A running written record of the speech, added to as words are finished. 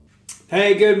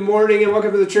Hey, good morning and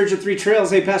welcome to the Church of Three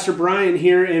Trails. Hey, Pastor Brian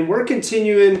here, and we're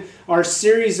continuing our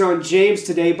series on James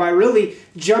today by really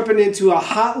jumping into a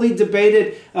hotly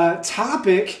debated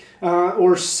topic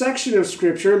or section of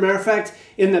Scripture. Matter of fact,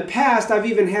 in the past, I've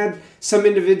even had some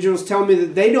individuals tell me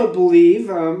that they don't believe,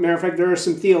 matter of fact, there are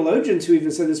some theologians who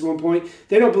even said this at one point,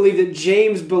 they don't believe that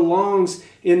James belongs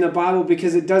in the Bible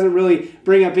because it doesn't really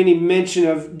bring up any mention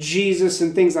of Jesus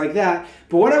and things like that.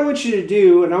 But what I want you to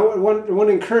do, and I want to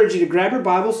encourage you to grab your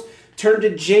Bibles, turn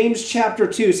to James chapter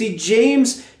 2. See,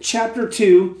 James chapter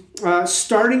 2,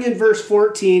 starting in verse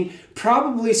 14,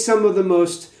 probably some of the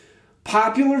most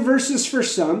popular verses for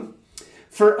some.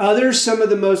 For others, some of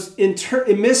the most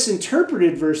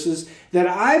misinterpreted verses that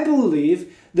I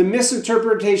believe the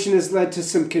misinterpretation has led to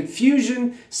some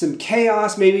confusion, some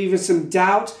chaos, maybe even some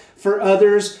doubt for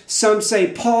others. Some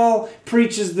say Paul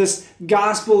preaches this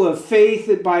gospel of faith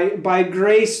that by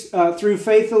grace through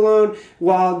faith alone,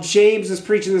 while James is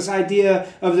preaching this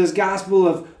idea of this gospel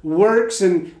of works.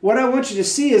 And what I want you to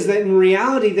see is that in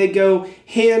reality they go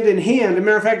hand in hand. As a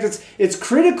matter of fact, it's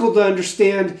critical to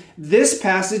understand this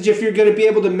passage if you're going to be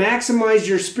able to maximize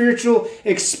your spiritual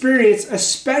experience,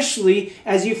 especially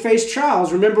as you face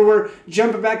trials. Remember, we're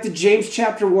jumping back to James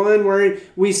chapter 1, where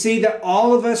we see that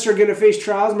all of us are going to face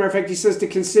trials. As a matter of fact, he says to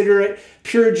consider it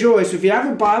pure joy. So if you have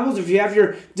your Bibles, if you have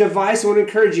your device, I want to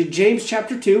encourage you. James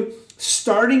chapter 2,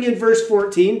 starting in verse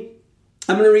 14.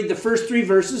 I'm going to read the first three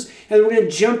verses, and we're going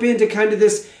to jump into kind of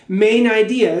this main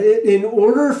idea. In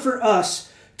order for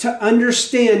us to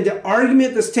understand the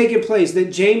argument that's taking place,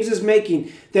 that James is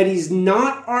making, that he's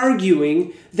not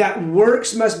arguing that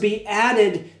works must be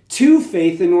added to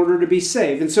faith in order to be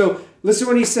saved. And so listen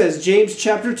to what he says, James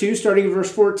chapter 2, starting in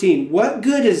verse 14. What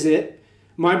good is it,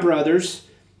 my brothers,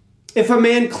 if a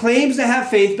man claims to have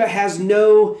faith but has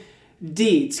no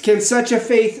deeds? Can such a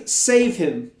faith save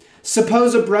him?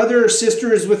 Suppose a brother or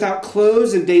sister is without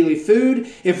clothes and daily food.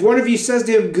 If one of you says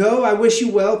to him, "Go, I wish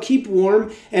you well, keep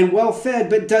warm and well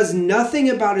fed," but does nothing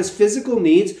about his physical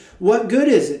needs, what good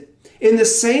is it? In the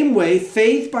same way,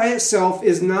 faith by itself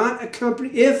is not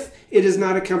accompanied, if it is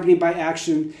not accompanied by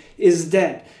action, is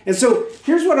dead. And so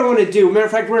here's what I want to do. Matter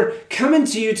of fact, we're coming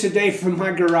to you today from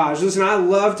my garage. Listen, I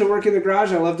love to work in the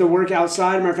garage. I love to work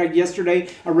outside. Matter of fact, yesterday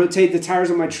I rotated the tires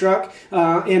on my truck.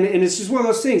 And it's just one of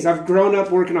those things. I've grown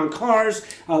up working on cars.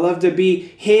 I love to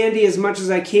be handy as much as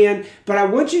I can. But I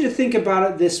want you to think about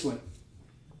it this way.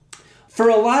 For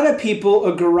a lot of people,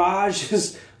 a garage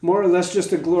is more or less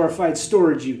just a glorified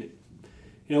storage unit.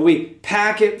 You know, we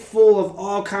pack it full of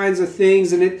all kinds of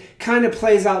things, and it kind of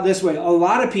plays out this way. A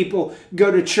lot of people go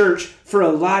to church for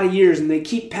a lot of years, and they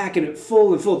keep packing it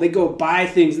full and full. They go buy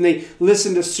things, and they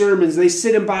listen to sermons. They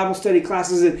sit in Bible study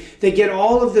classes, and they get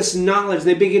all of this knowledge.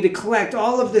 They begin to collect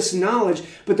all of this knowledge,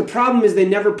 but the problem is they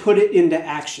never put it into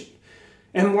action.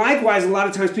 And likewise, a lot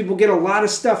of times people get a lot of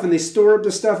stuff and they store up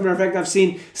the stuff. Matter of fact, I've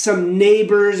seen some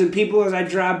neighbors and people as I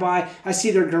drive by, I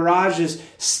see their garages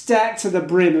stacked to the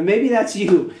brim. And maybe that's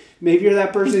you. Maybe you're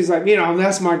that person who's like,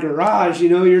 that's my garage.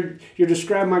 You're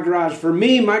describing my garage. For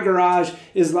me, my garage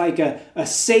is like a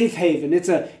safe haven. It's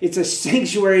a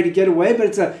sanctuary to get away, but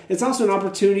it's also an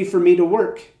opportunity for me to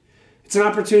work. It's an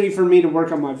opportunity for me to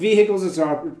work on my vehicles. It's an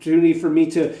opportunity for me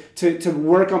to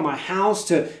work on my house,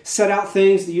 to set out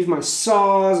things, to use my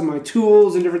saws, my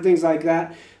tools, and different things like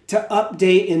that, to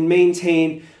update and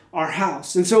maintain our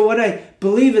house. And so what I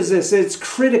believe is this: it's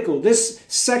critical. This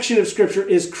section of Scripture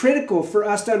is critical for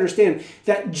us to understand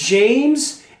that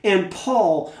James and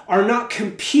Paul are not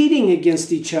competing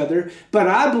against each other, but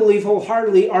I believe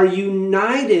wholeheartedly are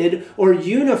united or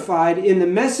unified in the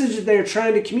message that they're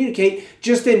trying to communicate,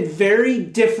 just in very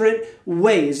different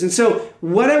ways. And so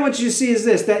what I want you to see is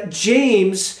this, that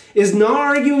James is not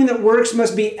arguing that works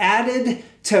must be added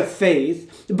to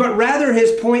faith, but rather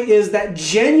his point is that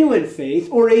genuine faith,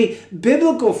 or a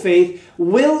biblical faith,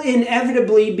 will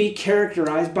inevitably be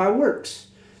characterized by works.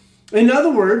 In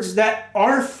other words, that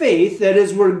our faith, that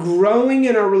is, we're growing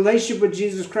in our relationship with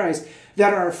Jesus Christ,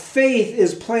 that our faith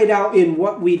is played out in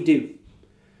what we do,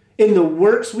 in the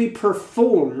works we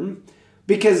perform,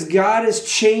 because God is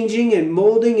changing and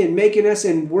molding and making us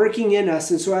and working in us.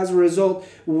 And so as a result,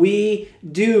 we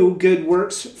do good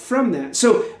works from that.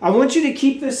 So I want you to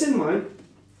keep this in mind.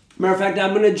 Matter of fact,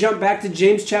 I'm going to jump back to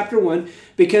James chapter 1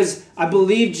 because I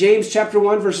believe James chapter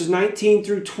 1 verses 19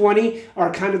 through 20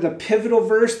 are kind of the pivotal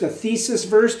verse, the thesis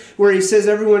verse, where he says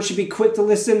everyone should be quick to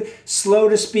listen, slow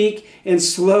to speak, and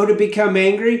slow to become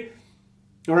angry.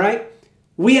 All right?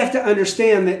 We have to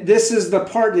understand that this is the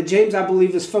part that James, I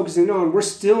believe, is focusing on. We're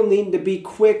still needing to be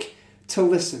quick to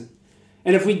listen.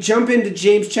 And if we jump into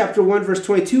James chapter 1, verse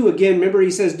 22, again, remember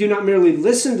he says, do not merely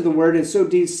listen to the word and so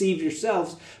deceive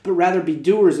yourselves, but rather be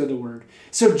doers of the word.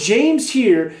 So James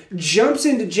here jumps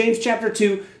into James chapter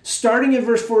 2, starting in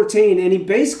verse 14, and he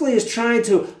basically is trying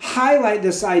to highlight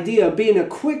this idea of being a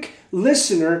quick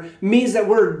listener means that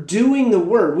we're doing the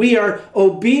word. We are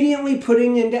obediently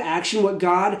putting into action what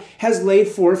God has laid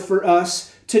forth for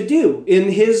us to do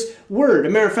in his word. As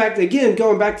a matter of fact, again,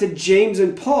 going back to James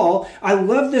and Paul, I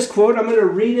love this quote. I'm going to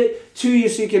read it to you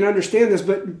so you can understand this.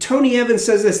 But Tony Evans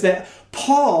says this, that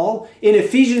Paul in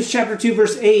Ephesians chapter 2,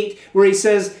 verse 8, where he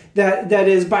says that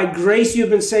is by grace you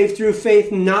have been saved through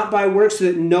faith, not by works, so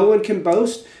that no one can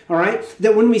boast. All right,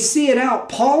 that when we see it out,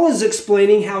 Paul is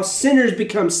explaining how sinners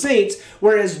become saints,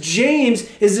 whereas James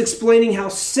is explaining how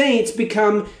saints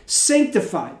become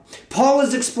sanctified. Paul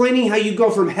is explaining how you go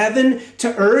from heaven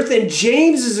to earth, and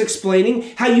James is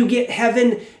explaining how you get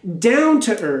heaven down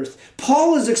to earth.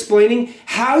 Paul is explaining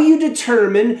how you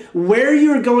determine where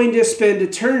you're going to spend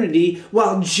eternity,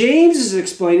 while James is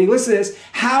explaining, listen to this,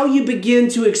 how you begin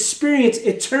to experience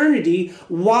eternity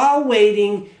while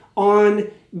waiting on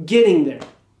getting there.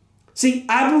 See,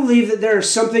 I believe that there is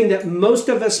something that most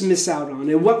of us miss out on.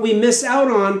 And what we miss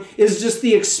out on is just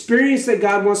the experience that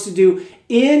God wants to do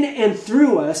in and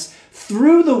through us,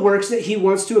 through the works that he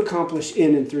wants to accomplish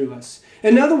in and through us.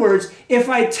 In other words, if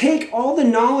I take all the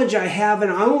knowledge I have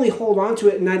and I only hold on to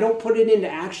it and I don't put it into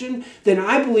action, then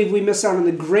I believe we miss out on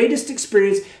the greatest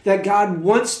experience that God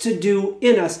wants to do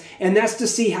in us. And that's to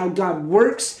see how God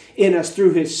works in us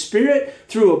through his Spirit,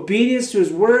 through obedience to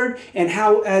his word, and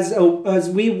how as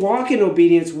we walk in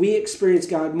obedience, we experience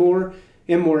God more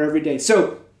and more every day.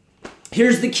 So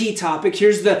here's the key topic.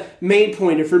 Here's the main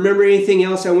point. If you remember anything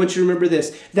else, I want you to remember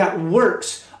this, that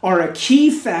works are a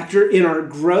key factor in our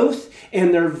growth,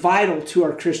 and they're vital to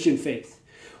our Christian faith.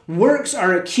 Works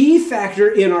are a key factor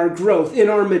in our growth, in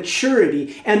our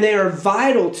maturity, and they are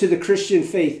vital to the Christian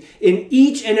faith in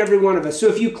each and every one of us. So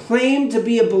if you claim to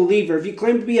be a believer, if you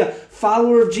claim to be a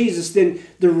follower of Jesus, then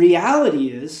the reality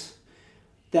is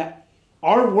that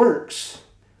our works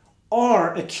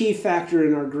are a key factor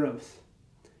in our growth.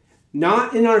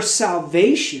 Not in our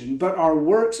salvation, but our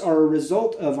works are a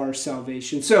result of our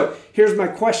salvation. So here's my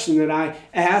question that I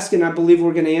ask, and I believe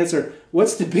we're going to answer.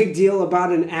 What's the big deal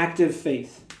about an active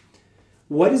faith?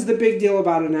 What is the big deal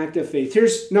about an active faith?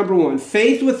 Here's number one.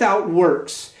 Faith without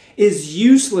works is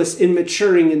useless in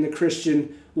maturing in the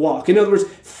Christian walk. In other words,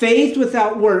 faith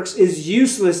without works is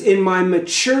useless in my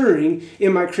maturing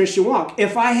in my Christian walk.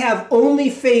 If I have only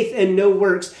faith and no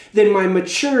works, then my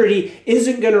maturity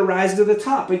isn't going to rise to the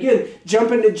top. Again,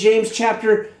 jump into James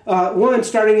chapter 1,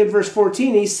 starting in verse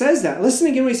 14. He says that. Listen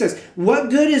again what he says. What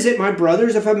good is it, my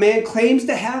brothers, if a man claims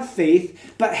to have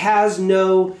faith but has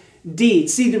no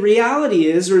deeds? See, the reality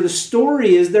is, or the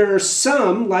story is, there are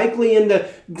some, likely in the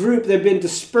group that have been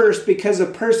dispersed because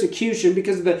of persecution,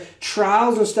 because of the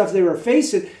trials and stuff they were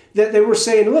facing, that they were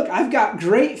saying, look, I've got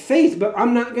great faith, but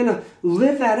I'm not going to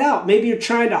live that out. Maybe you're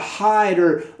trying to hide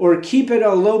or keep it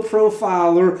a low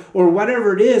profile or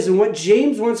whatever it is. And what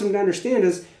James wants them to understand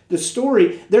is the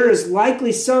story. There is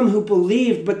likely some who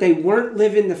believed, but they weren't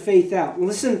living the faith out.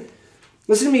 Listen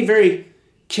to me very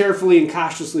carefully and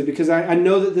cautiously, because I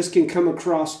know that this can come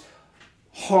across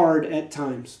hard at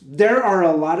times. There are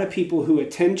a lot of people who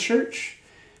attend church,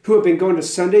 who have been going to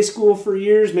Sunday school for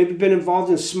years, maybe been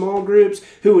involved in small groups,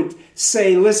 who would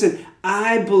say, listen,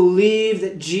 I believe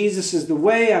that Jesus is the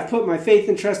way. I've put my faith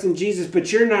and trust in Jesus,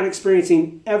 but you're not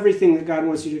experiencing everything that God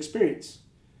wants you to experience.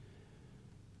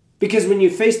 Because when you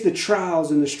face the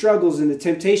trials and the struggles and the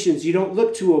temptations, you don't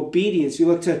look to obedience. You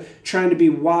look to trying to be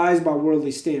wise by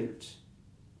worldly standards.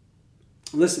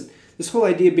 Listen, this whole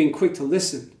idea of being quick to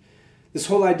listen, this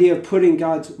whole idea of putting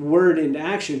God's word into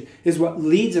action is what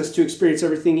leads us to experience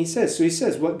everything he says. So he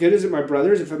says, what good is it, my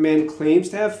brothers, if a man claims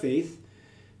to have faith,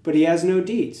 but he has no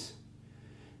deeds?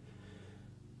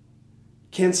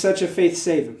 Can such a faith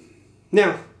save him?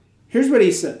 Now, here's what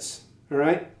he says, all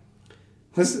right?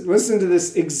 Listen to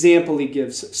this example he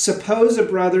gives. Suppose a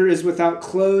brother is without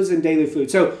clothes and daily food.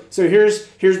 So here's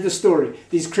the story.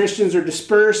 These Christians are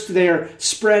dispersed. They are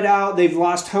spread out. They've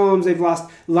lost homes. They've lost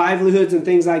livelihoods and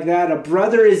things like that. A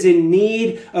brother is in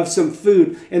need of some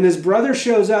food. And this brother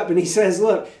shows up and he says,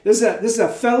 look, this is a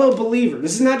fellow believer.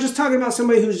 This is not just talking about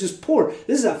somebody who's just poor.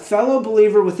 This is a fellow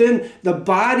believer within the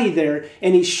body there.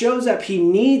 And he shows up. He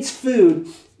needs food.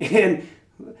 And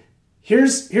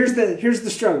here's the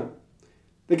struggle.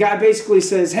 The guy basically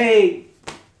says, hey,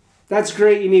 that's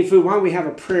great, you need food. Why don't we have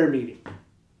a prayer meeting?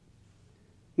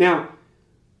 Now,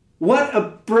 what a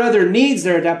brother needs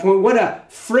there at that point, what a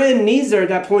friend needs there at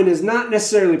that point is not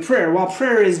necessarily prayer. While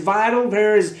prayer is vital,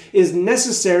 prayer is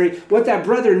necessary, what that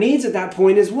brother needs at that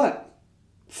point is what?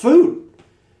 Food.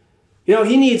 You know,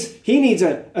 he needs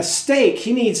a steak.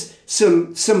 He needs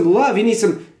some love. He needs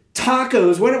some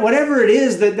tacos, whatever it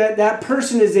is that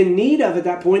person is in need of at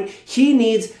that point. He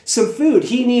needs some food.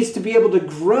 He needs to be able to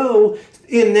grow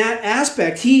in that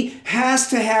aspect. He has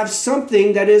to have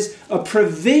something that is a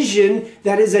provision,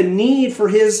 that is a need for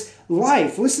his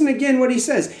life. Listen again what he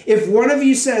says. If one of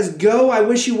you says, "Go, I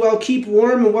wish you well, keep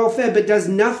warm and well fed," but does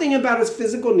nothing about his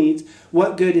physical needs,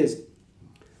 what good is it?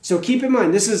 So keep in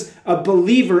mind, this is a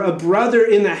believer, a brother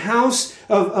in the house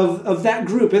of that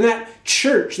group, in that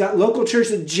church, that local church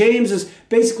that James is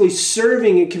basically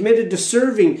serving and committed to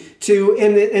serving to.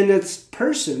 And this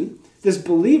person, this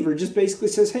believer, just basically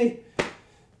says, hey,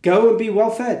 go and be well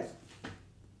fed.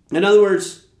 In other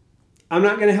words, I'm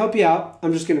not going to help you out.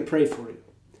 I'm just going to pray for you.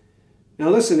 Now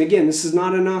listen, again, this is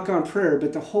not a knock on prayer,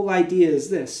 but the whole idea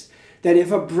is this. That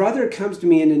if a brother comes to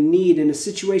me in a need, in a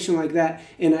situation like that,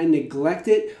 and I neglect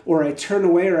it, or I turn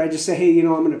away, or I just say, hey, I'm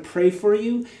going to pray for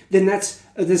you, then that's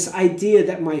this idea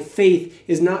that my faith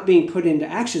is not being put into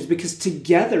actions, because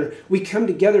together, we come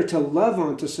together to love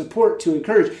on, to support, to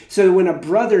encourage. So when a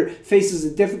brother faces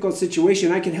a difficult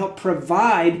situation, I can help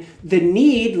provide the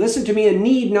need. Listen to me, a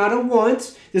need, not a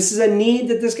want. This is a need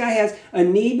that this guy has, a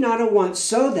need, not a want,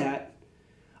 so that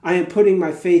I am putting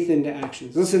my faith into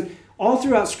actions. Listen, all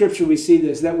throughout Scripture we see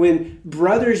this, that when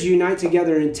brothers unite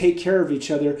together and take care of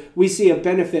each other, we see a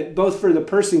benefit both for the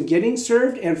person getting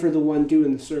served and for the one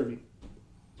doing the serving.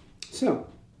 So,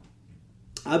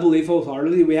 I believe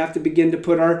wholeheartedly we have to begin to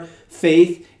put our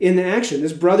faith into action.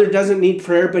 This brother doesn't need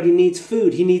prayer, but he needs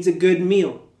food. He needs a good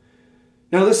meal.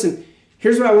 Now listen,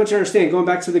 here's what I want you to understand. Going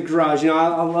back to the garage, I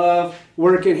love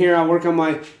working here. I work on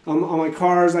my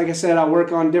cars. Like I said, I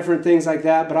work on different things like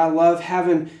that. But I love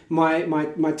having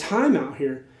my time out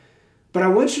here. But I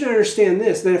want you to understand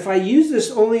this, that if I use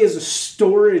this only as a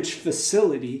storage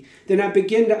facility, then I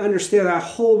begin to understand that I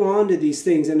hold on to these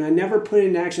things and I never put it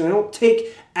into action. I don't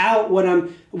take out what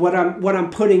I'm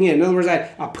putting in. In other words,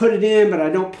 I put it in, but I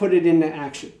don't put it into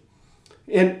action.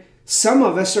 And some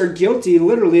of us are guilty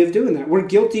literally of doing that. We're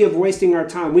guilty of wasting our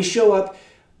time. We show up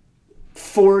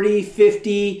 40,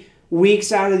 50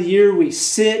 weeks out of the year. We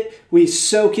sit, we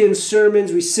soak in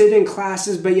sermons, we sit in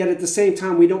classes, but yet at the same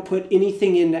time, we don't put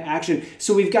anything into action.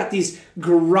 So we've got these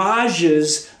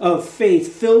garages of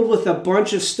faith filled with a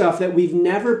bunch of stuff that we've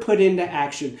never put into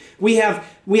action. We have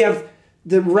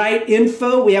the right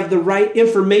info, we have the right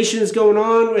information that's going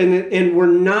on, and we're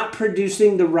not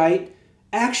producing the right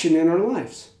action in our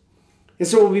lives. And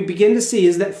so what we begin to see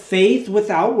is that faith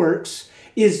without works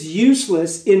is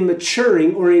useless in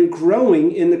maturing or in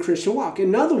growing in the Christian walk.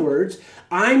 In other words,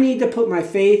 I need to put my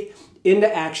faith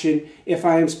into action if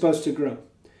I am supposed to grow.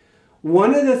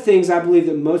 One of the things I believe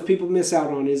that most people miss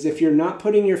out on is if you're not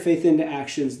putting your faith into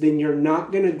actions, then you're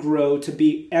not going to grow to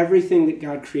be everything that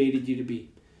God created you to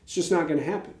be. It's just not going to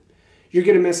happen. You're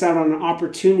going to miss out on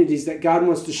opportunities that God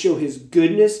wants to show His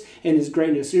goodness and His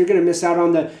greatness. So you're going to miss out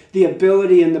on the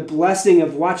ability and the blessing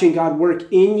of watching God work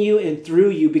in you and through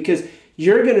you, because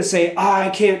you're going to say, I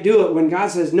can't do it, when God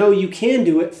says, no, you can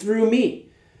do it through me.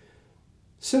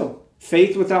 So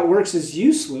faith without works is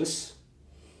useless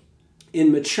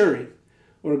in maturing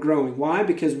or growing. Why?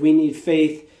 Because we need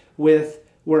faith with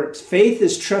works. Faith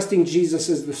is trusting Jesus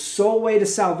as the sole way to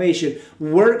salvation.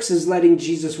 Works is letting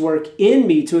Jesus work in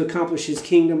me to accomplish His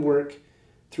kingdom work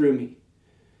through me.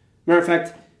 Matter of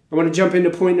fact, I want to jump into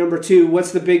point number 2.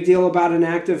 What's the big deal about an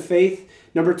act of faith?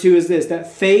 Number 2 is this,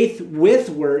 that faith with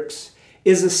works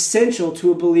is essential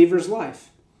to a believer's life.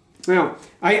 Now,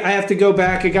 I have to go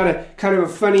back. I got a kind of a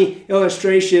funny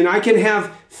illustration. I can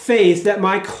have faith that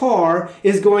my car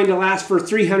is going to last for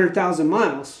 300,000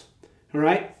 miles. All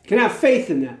right? I can have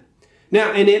faith in that.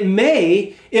 Now, and it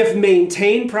may, if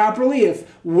maintained properly,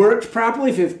 if worked properly,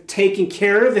 if it's taken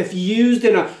care of, if used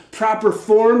in a proper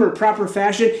form or proper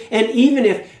fashion, and even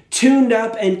if tuned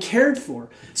up and cared for.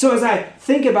 So as I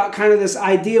think about kind of this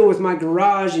idea with my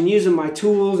garage and using my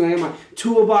tools, and I have my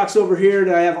toolbox over here,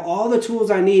 that I have all the tools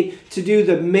I need to do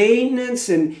the maintenance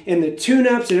and the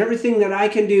tune-ups and everything that I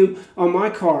can do on my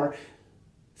car,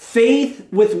 faith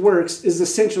with works is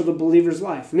essential to a believer's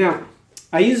life. Now,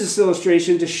 I use this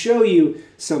illustration to show you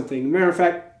something. Matter of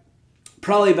fact,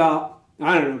 probably about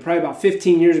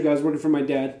 15 years ago, I was working for my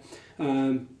dad.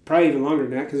 Probably even longer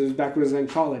than that, because it was back when I was in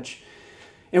college.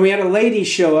 And we had a lady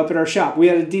show up at our shop. We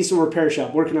had a diesel repair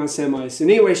shop working on semis. And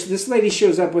anyway, this lady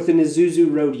shows up with an Isuzu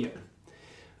Rodeo.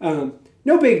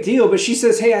 No big deal, but she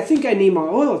says, hey, I think I need my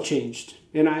oil changed.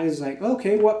 And I was like,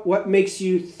 okay, what makes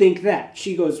you think that?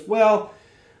 She goes, well,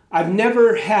 I've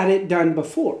never had it done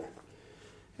before.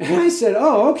 And I said,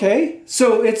 oh, okay,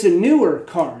 so it's a newer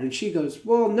car. And she goes,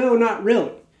 well, no, not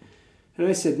really. And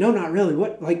I said, no, not really.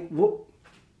 What?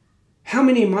 How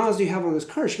many miles do you have on this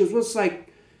car? She goes, well, it's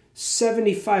like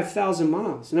 75,000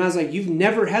 miles. And I was like, you've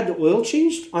never had the oil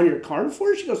changed on your car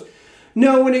before? She goes,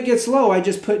 no, when it gets low, I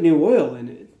just put new oil in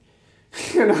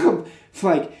it. And I'm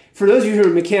like, for those of you who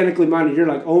are mechanically minded, you're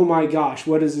like, oh my gosh,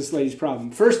 what is this lady's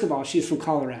problem? First of all, she's from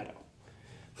Colorado.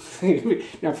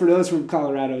 Now, for those from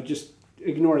Colorado, just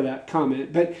ignore that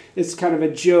comment. But it's kind of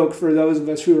a joke for those of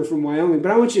us who are from Wyoming.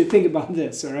 But I want you to think about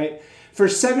this, all right? For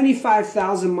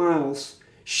 75,000 miles,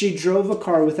 she drove a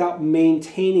car without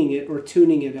maintaining it or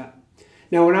tuning it up.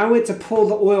 Now, when I went to pull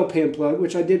the oil pan plug,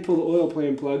 which I did pull the oil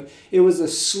pan plug, it was a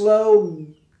slow,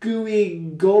 gooey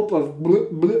gulp of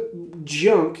bloop, bloop,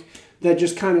 junk that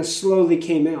just kind of slowly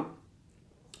came out.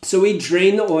 So we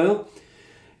drained the oil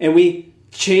and we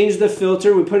changed the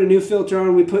filter. We put a new filter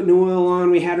on. We put new oil on.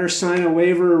 We had her sign a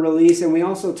waiver or release. And we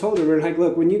also told her, we're like,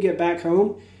 look, when you get back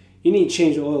home, you need to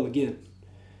change the oil again.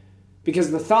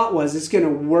 Because the thought was it's going to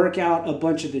work out a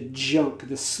bunch of the junk,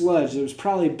 the sludge that was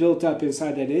probably built up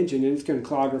inside that engine, and it's going to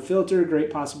clog her filter. Great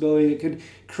possibility it could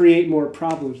create more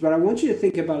problems. But I want you to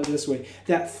think about it this way,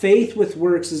 that faith with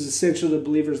works is essential to the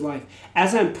believer's life.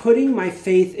 As I'm putting my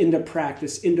faith into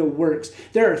practice, into works,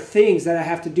 there are things that I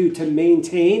have to do to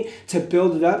maintain, to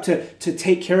build it up, to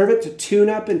take care of it, to tune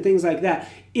up and things like that.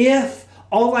 If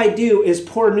all I do is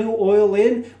pour new oil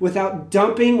in without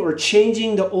dumping or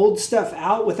changing the old stuff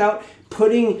out, without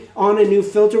putting on a new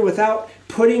filter, without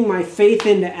putting my faith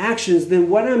into actions, then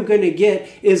what I'm going to get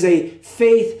is a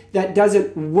faith that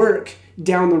doesn't work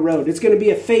down the road. It's going to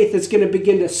be a faith that's going to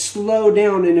begin to slow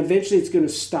down and eventually it's going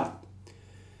to stop.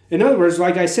 In other words,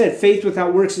 like I said, faith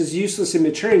without works is useless and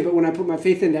maturing, but when I put my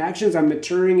faith into actions, I'm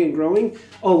maturing and growing.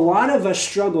 A lot of us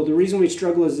struggle. The reason we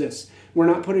struggle is this: we're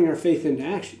not putting our faith into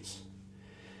actions.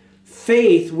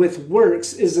 Faith with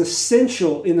works is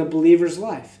essential in the believer's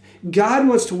life. God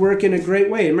wants to work in a great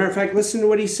way. As a matter of fact, listen to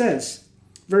what he says.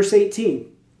 Verse 18.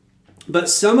 But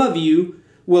some of you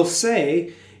will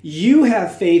say, you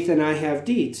have faith and I have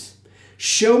deeds.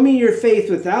 Show me your faith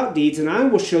without deeds, and I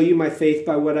will show you my faith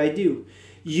by what I do.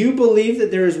 You believe that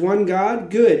there is one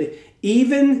God? Good.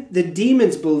 Even the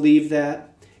demons believe that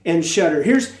and shudder.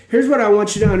 Here's what I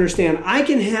want you to understand. I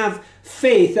can have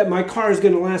faith that my car is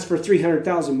going to last for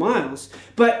 300,000 miles.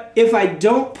 But if I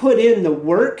don't put in the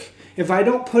work, if I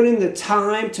don't put in the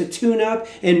time to tune up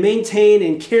and maintain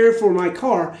and care for my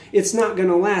car, it's not going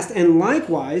to last. And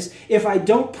likewise, if I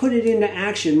don't put it into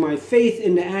action, my faith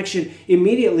into action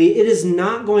immediately, it is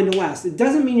not going to last. It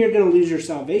doesn't mean you're going to lose your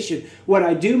salvation. What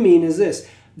I do mean is this: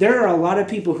 there are a lot of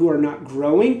people who are not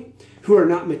growing, who are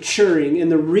not maturing.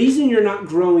 And the reason you're not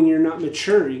growing, you're not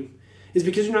maturing, is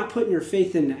because you're not putting your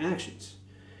faith into actions.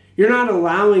 You're not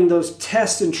allowing those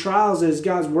tests and trials as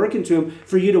God's working to them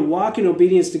for you to walk in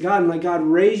obedience to God and let God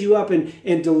raise you up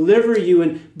and deliver you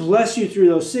and bless you through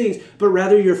those things, but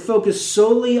rather you're focused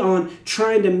solely on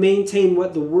trying to maintain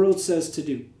what the world says to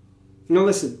do. Now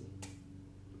listen,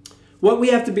 what we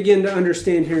have to begin to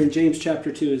understand here in James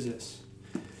chapter 2 is this.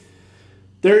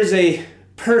 There is a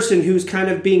person who's kind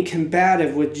of being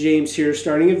combative with James here,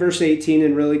 starting at verse 18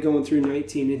 and really going through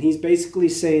 19. And he's basically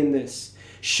saying this: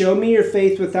 show me your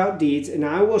faith without deeds, and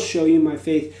I will show you my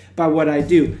faith by what I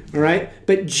do. All right?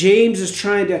 But James is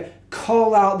trying to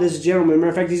call out this gentleman. Matter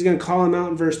of fact, he's going to call him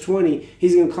out in verse 20.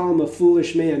 He's going to call him a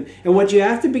foolish man. And what you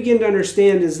have to begin to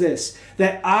understand is this: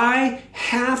 that I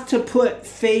have to put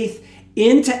faith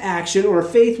into action, or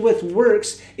faith with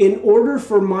works, in order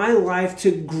for my life to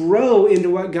grow into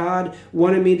what God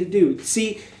wanted me to do.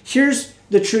 See, here's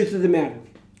the truth of the matter.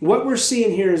 What we're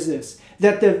seeing here is this: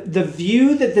 that the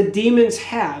view that the demons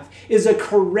have is a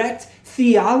correct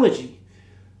theology.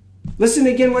 Listen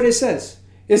again what it says.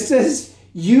 It says,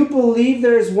 you believe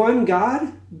there is one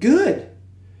God? Good.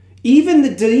 Even the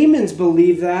demons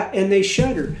believe that and they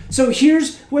shudder. So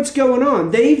here's what's going on.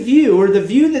 They view, or the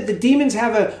view that the demons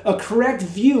have a correct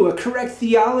view, a correct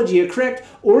theology, a correct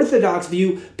orthodox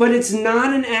view, but it's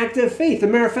not an act of faith. As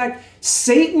a matter of fact,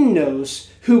 Satan knows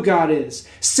who God is.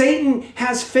 Satan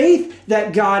has faith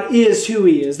that God is who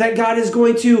he is, that God is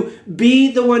going to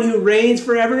be the one who reigns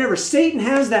forever and ever. Satan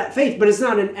has that faith, but it's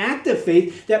not an act of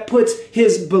faith that puts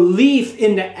his belief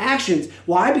into actions.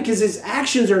 Why? Because his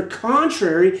actions are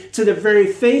contrary to the very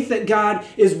faith that God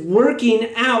is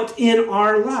working out in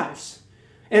our lives.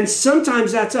 And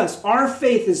sometimes that's us. Our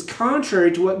faith is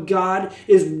contrary to what God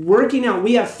is working out.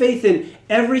 We have faith in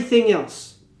everything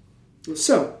else.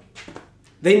 So,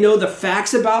 They know the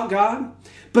facts about God,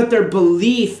 but their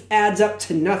belief adds up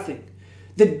to nothing.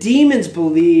 The demons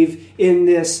believe in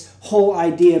this whole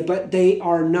idea, but they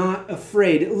are not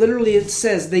afraid. Literally, it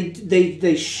says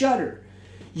they shudder.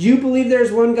 You believe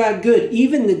there's one God, good.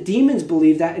 Even the demons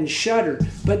believe that and shudder.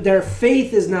 But their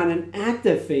faith is not an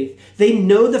active faith. They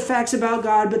know the facts about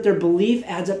God, but their belief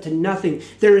adds up to nothing.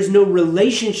 There is no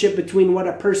relationship between what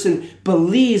a person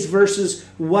believes versus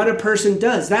what a person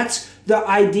does. That's the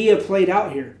idea played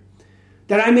out here.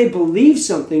 That I may believe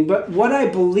something, but what I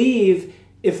believe,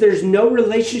 if there's no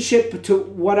relationship to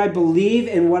what I believe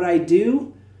and what I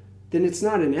do, then it's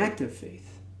not an active faith.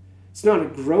 It's not a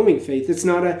growing faith. It's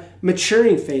not a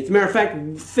maturing faith. Matter of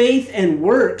fact, faith and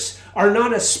works are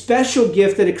not a special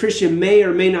gift that a Christian may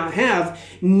or may not have.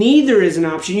 Neither is an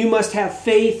option. You must have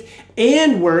faith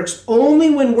and works. Only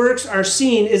when works are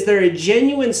seen is there a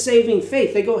genuine saving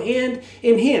faith. They go hand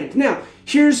in hand. Now,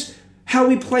 here's how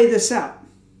we play this out.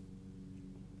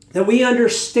 That we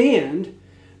understand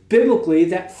biblically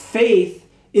that faith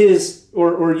is,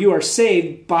 or you are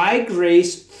saved by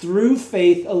grace through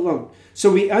faith alone. So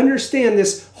we understand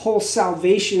this whole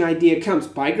salvation idea comes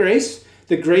by grace.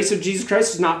 The grace of Jesus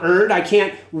Christ is not earned. I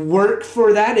can't work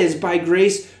for that. It is by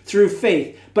grace through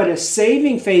faith. But a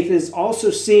saving faith is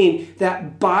also seen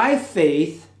that by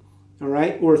faith, all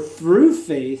right, or through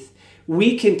faith,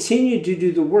 we continue to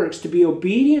do the works, to be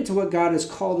obedient to what God has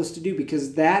called us to do,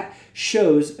 because that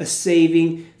shows a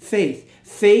saving faith.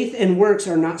 Faith and works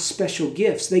are not special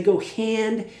gifts. They go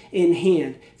hand in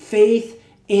hand. Faith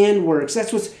and works.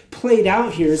 That's what's played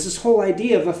out here, is this whole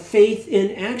idea of a faith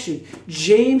in action.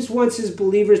 James wants his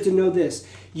believers to know this.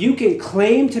 You can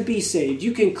claim to be saved.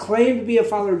 You can claim to be a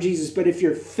follower of Jesus, but if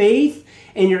your faith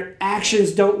and your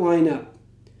actions don't line up,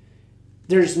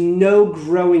 there's no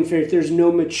growing faith. There's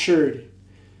no maturity.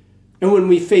 And when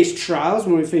we face trials,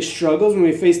 when we face struggles, when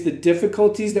we face the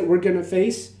difficulties that we're going to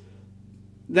face,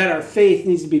 that our faith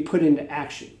needs to be put into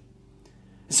action.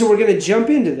 So we're going to jump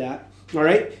into that. All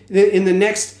right. In the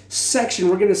next section,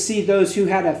 we're going to see those who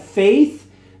had a faith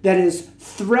that is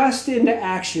thrust into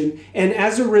action. And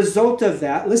as a result of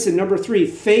that, listen, number 3,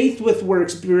 faith with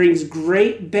works brings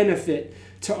great benefit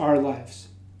to our lives.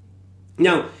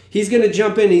 Now, he's going to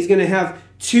jump in. He's going to have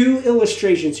 2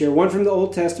 illustrations here, one from the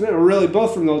Old Testament, or really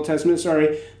both from the Old Testament,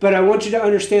 sorry. But I want you to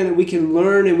understand that we can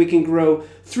learn and we can grow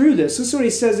through this. This is what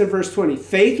he says in verse 20.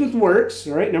 Faith with works,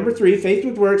 all right, number 3, faith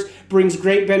with works brings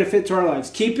great benefit to our lives.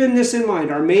 Keeping this in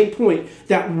mind, our main point,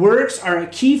 that works are a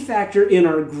key factor in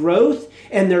our growth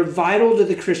and they're vital to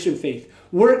the Christian faith.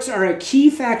 Works are a key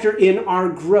factor in our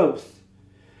growth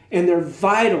and they're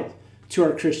vital to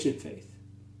our Christian faith.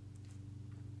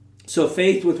 So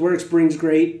faith with works brings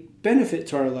great benefit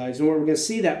to our lives. And where we're going to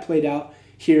see that played out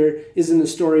here is in the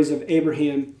stories of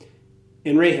Abraham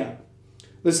and Rahab.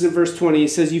 Listen to verse 20. It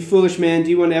says, "You foolish man, do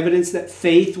you want evidence that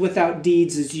faith without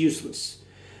deeds is useless?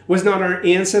 Was not our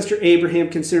ancestor Abraham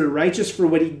considered righteous for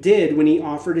what he did when he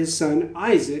offered his son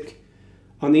Isaac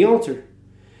on the altar?"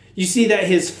 You see that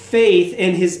his faith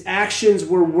and his actions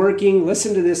were working,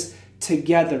 listen to this,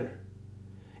 together.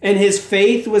 And his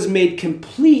faith was made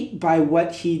complete by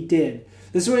what he did.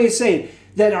 This is what he's saying.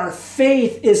 That our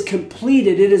faith is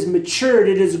completed, it is matured,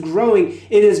 it is growing,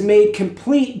 it is made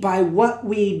complete by what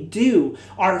we do.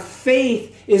 Our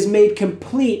faith is made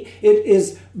complete. It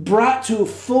is brought to a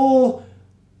full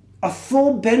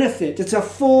benefit. It's a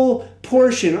full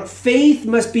portion. Our faith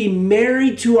must be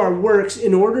married to our works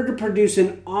in order to produce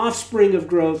an offspring of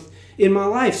growth in my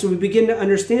life. So we begin to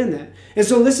understand that. And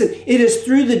so listen, it is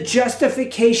through the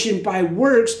justification by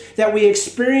works that we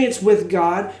experience with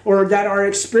God, or that our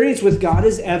experience with God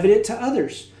is evident to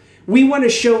others. We want to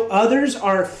show others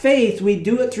our faith. We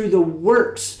do it through the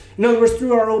works. In other words,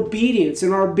 through our obedience,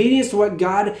 and our obedience to what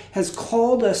God has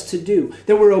called us to do.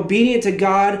 That we're obedient to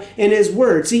God and his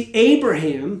word. See,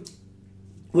 Abraham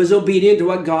was obedient to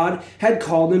what God had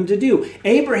called him to do.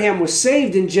 Abraham was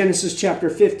saved in Genesis chapter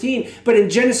 15, but in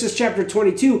Genesis chapter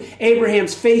 22,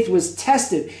 Abraham's faith was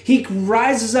tested. He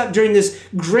rises up during this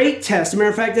great test. As a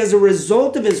matter of fact, as a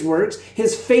result of his works,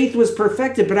 his faith was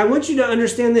perfected. But I want you to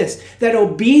understand this, that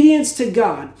obedience to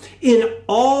God in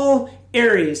all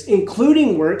areas,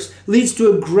 including works, leads to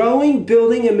a growing,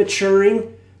 building, and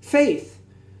maturing faith.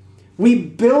 We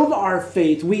build our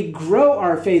faith. We grow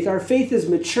our faith. Our faith is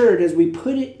matured as we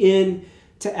put it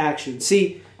into action.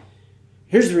 See,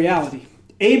 here's the reality.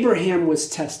 Abraham was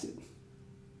tested.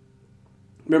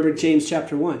 Remember James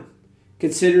chapter 1.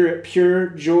 Consider it pure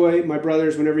joy, my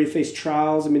brothers, whenever you face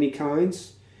trials of many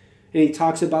kinds. And he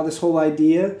talks about this whole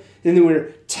idea. And then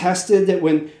we're tested that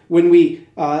when we,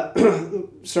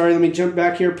 sorry, let me jump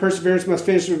back here. Perseverance must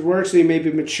finish with work so you may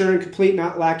be mature and complete,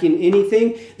 not lacking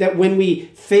anything. That when we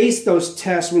face those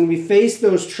tests, when we face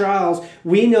those trials,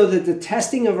 we know that the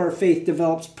testing of our faith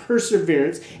develops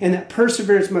perseverance. And that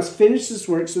perseverance must finish this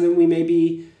work so that we may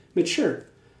be mature.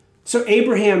 So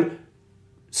Abraham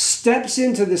steps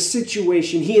into the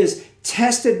situation. He is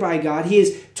tested by God. He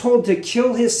is told to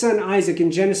kill his son Isaac in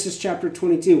Genesis chapter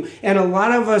 22. And a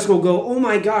lot of us will go, oh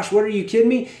my gosh, what, are you kidding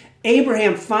me?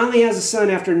 Abraham finally has a son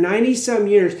after 90 some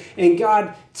years, and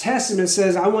God tests him and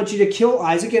says, I want you to kill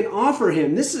Isaac and offer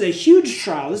him. This is a huge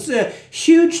trial. This is a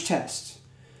huge test.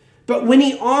 But when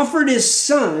he offered his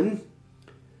son,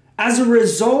 as a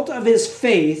result of his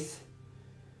faith,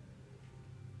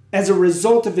 as a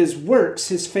result of his works,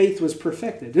 his faith was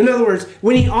perfected. In other words,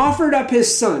 when he offered up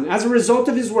his son, as a result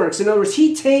of his works, in other words,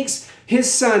 he takes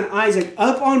his son Isaac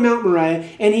up on Mount Moriah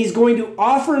and he's going to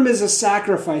offer him as a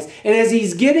sacrifice. And as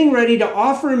he's getting ready to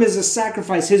offer him as a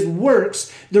sacrifice, his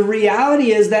works, the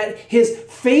reality is that his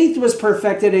faith was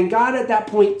perfected, and God at that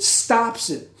point stops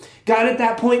it. God at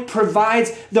that point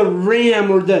provides the ram,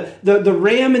 or the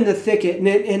ram in the thicket.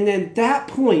 And at that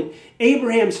point,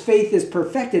 Abraham's faith is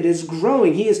perfected, is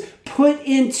growing. He has put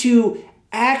into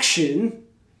action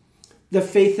the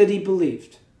faith that he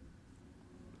believed.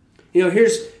 You know,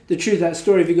 here's the truth of that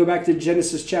story. If you go back to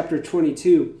Genesis chapter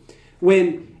 22,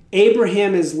 when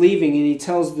Abraham is leaving and he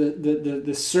tells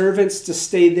the servants to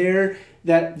stay there,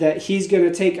 that he's going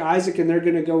to take Isaac and they're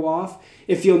going to go off.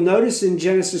 If you'll notice in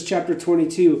Genesis chapter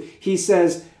 22, he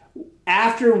says,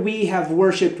 after we have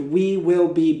worshiped, we will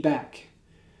be back.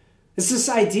 It's this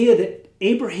idea that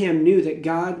Abraham knew that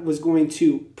God was going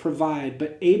to provide,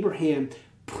 but Abraham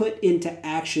put into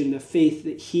action the faith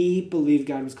that he believed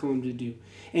God was calling him to do.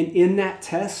 And in that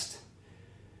test,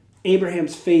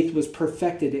 Abraham's faith was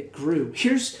perfected. It grew.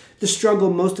 Here's the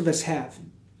struggle most of us have.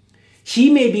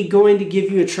 He may be going to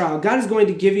give you a trial. God is going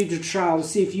to give you the trial to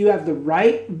see if you have the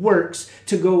right works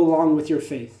to go along with your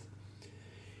faith.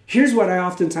 Here's what I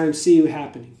oftentimes see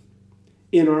happening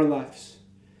in our lives,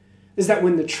 is that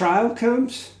when the trial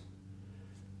comes,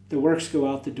 the works go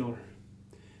out the door.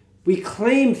 We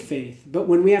claim faith, but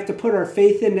when we have to put our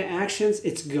faith into actions,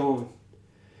 it's gone.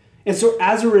 And so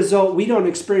as a result, we don't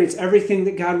experience everything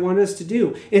that God wants us to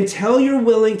do. Until you're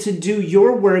willing to do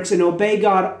your works and obey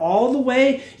God all the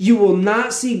way, you will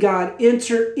not see God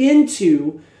enter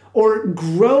into or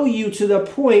grow you to the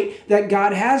point that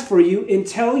God has for you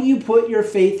until you put your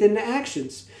faith into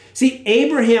actions. See,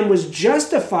 Abraham was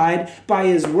justified by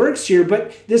his works here,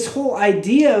 but this whole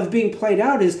idea of being played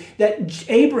out is that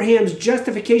Abraham's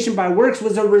justification by works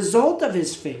was a result of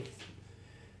his faith.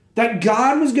 That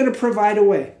God was going to provide a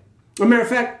way. As a matter of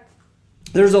fact,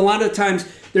 there's a lot of times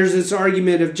there's this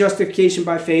argument of justification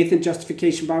by faith and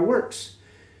justification by works.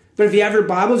 But if you have your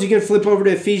Bibles, you can flip over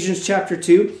to Ephesians chapter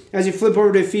 2. As you flip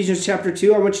over to Ephesians chapter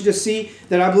 2, I want you to see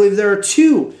that I believe there are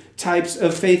two types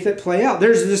of faith that play out.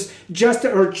 There's this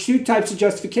two types of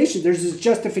justification. There's this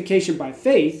justification by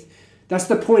faith. That's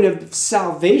the point of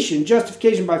salvation.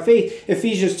 Justification by faith,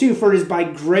 Ephesians 2, for it is by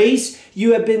grace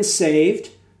you have been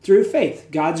saved through faith.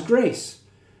 God's grace.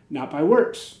 Not by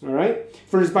works, all right?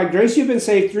 For it is by grace you've been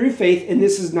saved through faith, and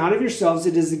this is not of yourselves,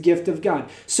 it is the gift of God.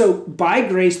 So by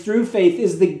grace through faith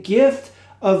is the gift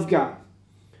of God,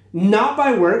 not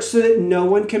by works, so that no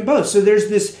one can boast. So there's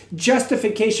this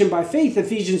justification by faith,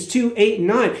 Ephesians 2, 8, and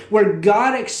 9, where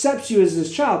God accepts you as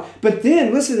his child. But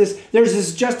then, listen to this, there's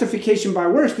this justification by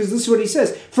works, because this is what he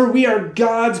says, for we are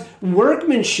God's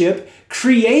workmanship,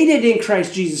 created in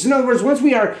Christ Jesus. In other words, once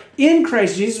we are in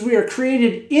Christ Jesus, we are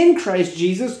created in Christ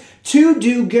Jesus to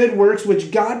do good works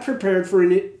which God prepared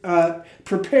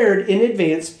in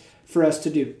advance for us to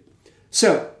do.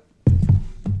 So,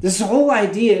 this whole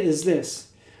idea is this,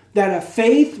 that a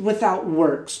faith without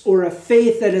works, or a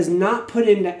faith that is not put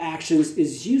into actions,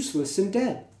 is useless and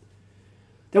dead.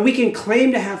 That we can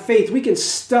claim to have faith. We can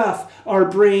stuff our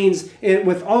brains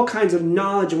with all kinds of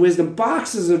knowledge and wisdom,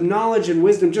 boxes of knowledge and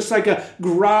wisdom, just like a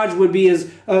garage would be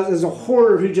as a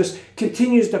hoarder who just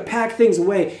continues to pack things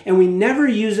away. And we never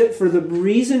use it for the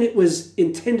reason it was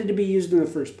intended to be used in the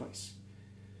first place.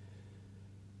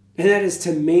 And that is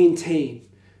to maintain,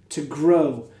 to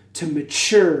grow, to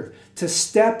mature, to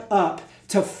step up,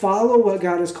 to follow what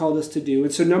God has called us to do.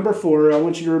 And so number 4, I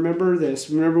want you to remember this.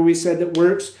 Remember we said that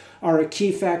works are a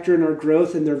key factor in our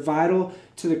growth, and they're vital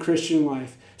to the Christian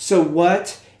life. So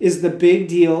what is the big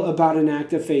deal about an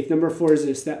act of faith? Number 4 is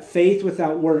this, that faith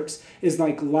without works is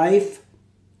like life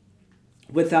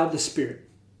without the Spirit.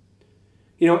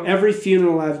 You know, every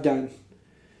funeral I've done,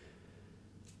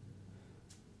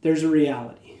 there's a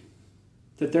reality.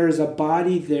 that there is a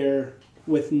body there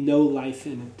with no life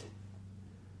in it.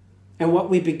 And what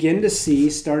we begin to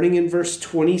see, starting in verse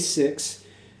 26,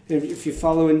 if you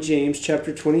follow in James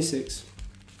chapter 26,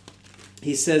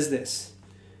 he says this: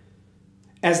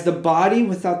 as the body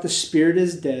without the spirit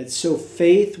is dead, so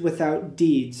faith without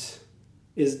deeds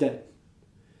is dead.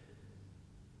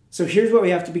 So here's what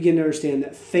we have to begin to understand,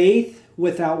 that faith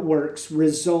without works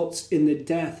results in the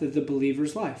death of the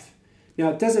believer's life.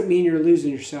 Now, it doesn't mean you're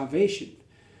losing your salvation.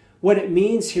 What it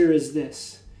means here is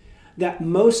this, that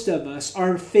most of us,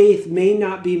 our faith may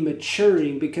not be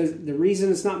maturing, because the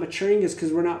reason it's not maturing is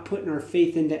because we're not putting our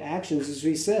faith into actions, as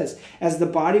he says. As the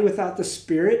body without the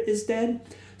spirit is dead,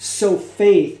 so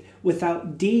faith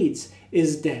without deeds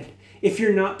is dead. If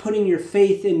you're not putting your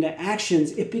faith into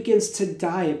actions, it begins to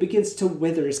die. It begins to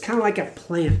wither. It's kind of like a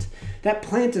plant. That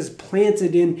plant is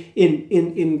planted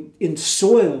in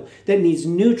soil that needs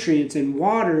nutrients and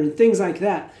water and things like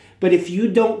that. But if you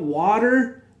don't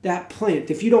water that plant,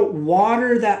 if you don't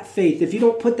water that faith, if you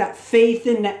don't put that faith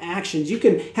into actions, you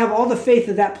can have all the faith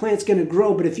that that plant's going to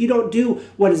grow, but if you don't do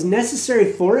what is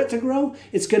necessary for it to grow,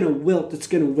 it's going to wilt, it's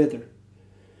going to wither.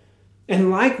 And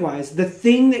likewise, the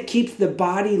thing that keeps the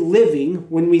body living,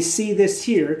 when we see this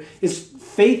here, is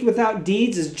faith without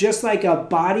deeds is just like a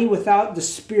body without the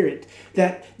spirit.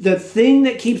 That the thing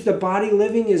that keeps the body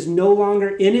living is no longer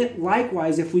in it.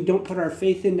 Likewise, if we don't put our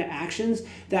faith into actions,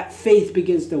 that faith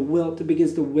begins to wilt, it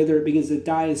begins to wither, it begins to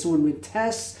die. And so when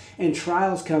tests and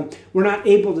trials come, we're not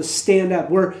able to stand up.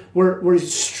 We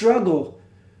struggle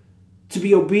to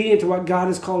be obedient to what God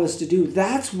has called us to do.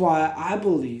 That's why I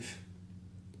believe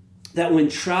that when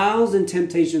trials and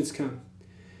temptations come,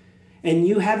 and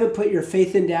you haven't put your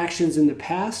faith into actions in the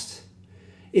past,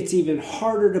 it's even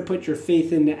harder to put your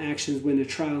faith into actions when a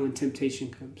trial and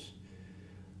temptation comes.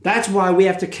 That's why we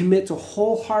have to commit to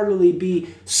wholeheartedly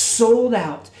be sold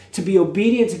out, to be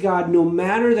obedient to God no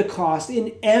matter the cost,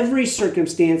 in every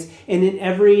circumstance and in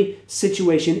every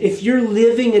situation. If you're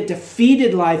living a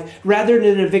defeated life rather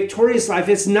than a victorious life,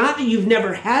 it's not that you've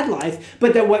never had life,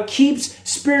 but that what keeps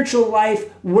spiritual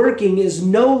life working is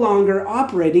no longer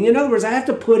operating. In other words, I have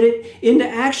to put it into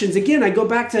actions. Again, I go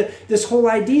back to this whole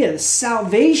idea.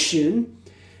 Salvation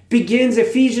begins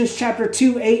Ephesians chapter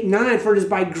 2, 8, 9. For it is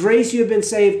by grace you have been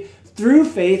saved through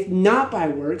faith, not by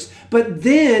works. But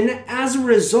then, as a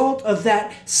result of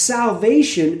that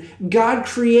salvation, God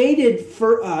created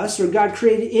for us, or God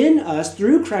created in us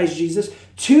through Christ Jesus,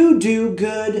 to do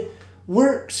good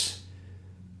works.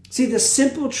 See, the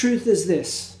simple truth is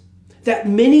this, that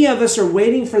many of us are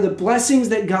waiting for the blessings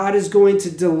that God is going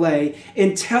to delay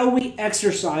until we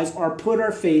exercise or put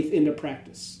our faith into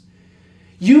practice.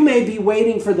 You may be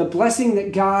waiting for the blessing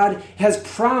that God has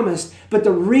promised, but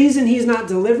the reason he's not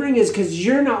delivering is because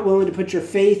you're not willing to put your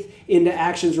faith into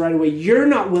actions right away. You're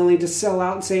not willing to sell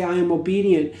out and say, I am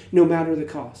obedient no matter the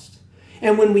cost.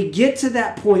 And when we get to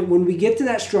that point, when we get to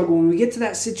that struggle, when we get to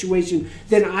that situation,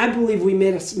 then I believe we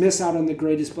miss out on the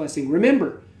greatest blessing.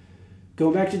 Remember,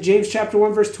 going back to James chapter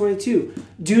 1, verse 22,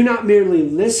 do not merely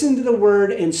listen to the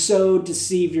word and so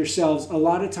deceive yourselves. A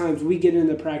lot of times we get in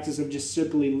the practice of just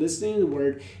simply listening to the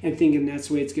word and thinking that's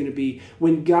the way it's going to be.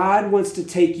 When God wants to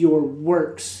take your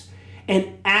works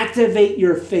and activate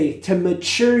your faith, to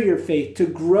mature your faith, to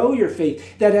grow your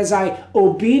faith, that as I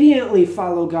obediently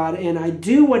follow God and I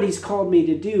do what he's called me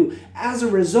to do, as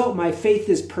a result, my faith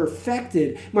is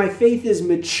perfected, my faith is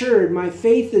matured, my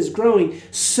faith is growing,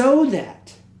 so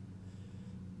that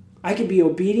I can be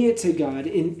obedient to God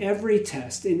in every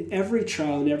test, in every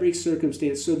trial, in every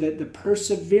circumstance, so that the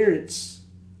perseverance,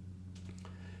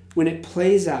 when it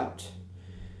plays out,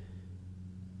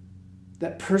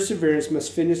 that perseverance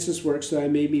must finish this work so that I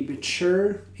may be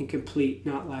mature and complete,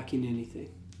 not lacking anything.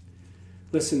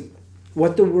 Listen,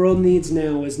 what the world needs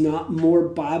now is not more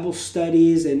Bible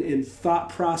studies and thought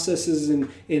processes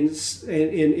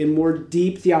and more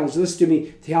deep theology. Listen to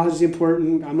me, theology is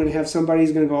important. I'm going to have somebody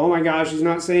who's going to go, oh my gosh, he's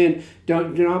not saying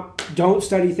don't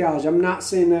study theology. I'm not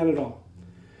saying that at all.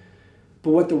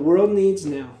 But what the world needs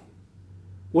now,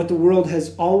 what the world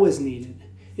has always needed,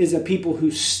 is a people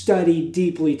who study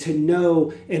deeply to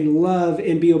know and love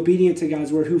and be obedient to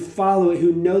God's word, who follow it,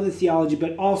 who know the theology,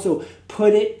 but also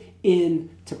put it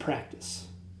into practice.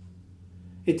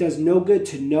 It does no good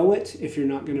to know it if you're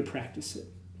not going to practice it.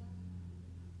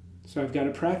 So I've got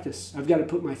to practice. I've got to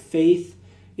put my faith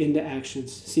into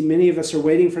actions. See, many of us are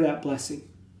waiting for that blessing.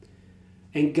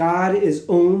 And God is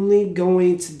only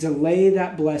going to delay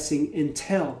that blessing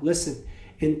until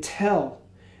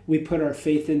we put our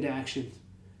faith into action.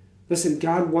 Listen,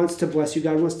 God wants to bless you.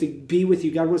 God wants to be with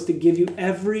you. God wants to give you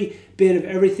every bit of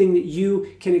everything that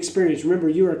you can experience. Remember,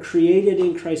 you are created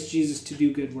in Christ Jesus to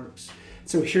do good works.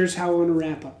 So here's how I want to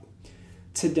wrap up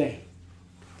today.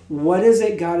 What is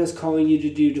it God is calling you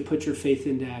to do to put your faith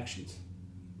into actions?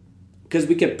 Because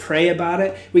we could pray about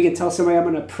it. We can tell somebody, I'm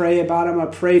going to pray about it. I'm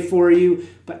going to pray for you.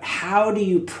 But how do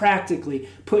you practically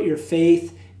put your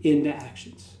faith into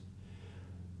actions?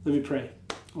 Let me pray.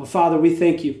 Well, Father, we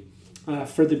thank you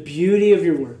for the beauty of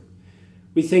your word.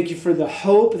 We thank you for the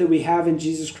hope that we have in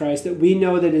Jesus Christ, that we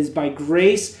know that it is by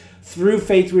grace through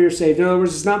faith we are saved. In other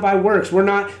words, it's not by works.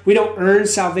 We don't earn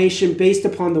salvation based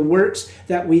upon the works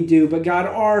that we do. But God,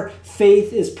 our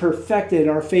faith is perfected.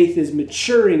 Our faith is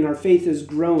maturing. Our faith is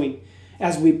growing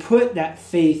as we put that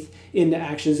faith into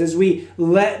actions, as we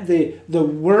let the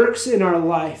works in our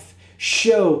life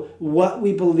show what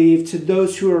we believe to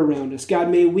those who are around us. God,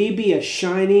 may we be a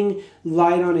shining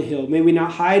light on a hill. May we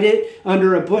not hide it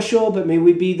under a bushel, but may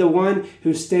we be the one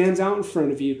who stands out in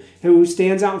front of you, who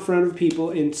stands out in front of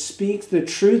people and speaks the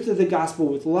truth of the gospel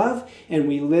with love, and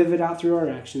we live it out through our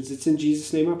actions. It's in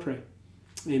Jesus' name I pray.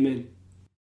 Amen.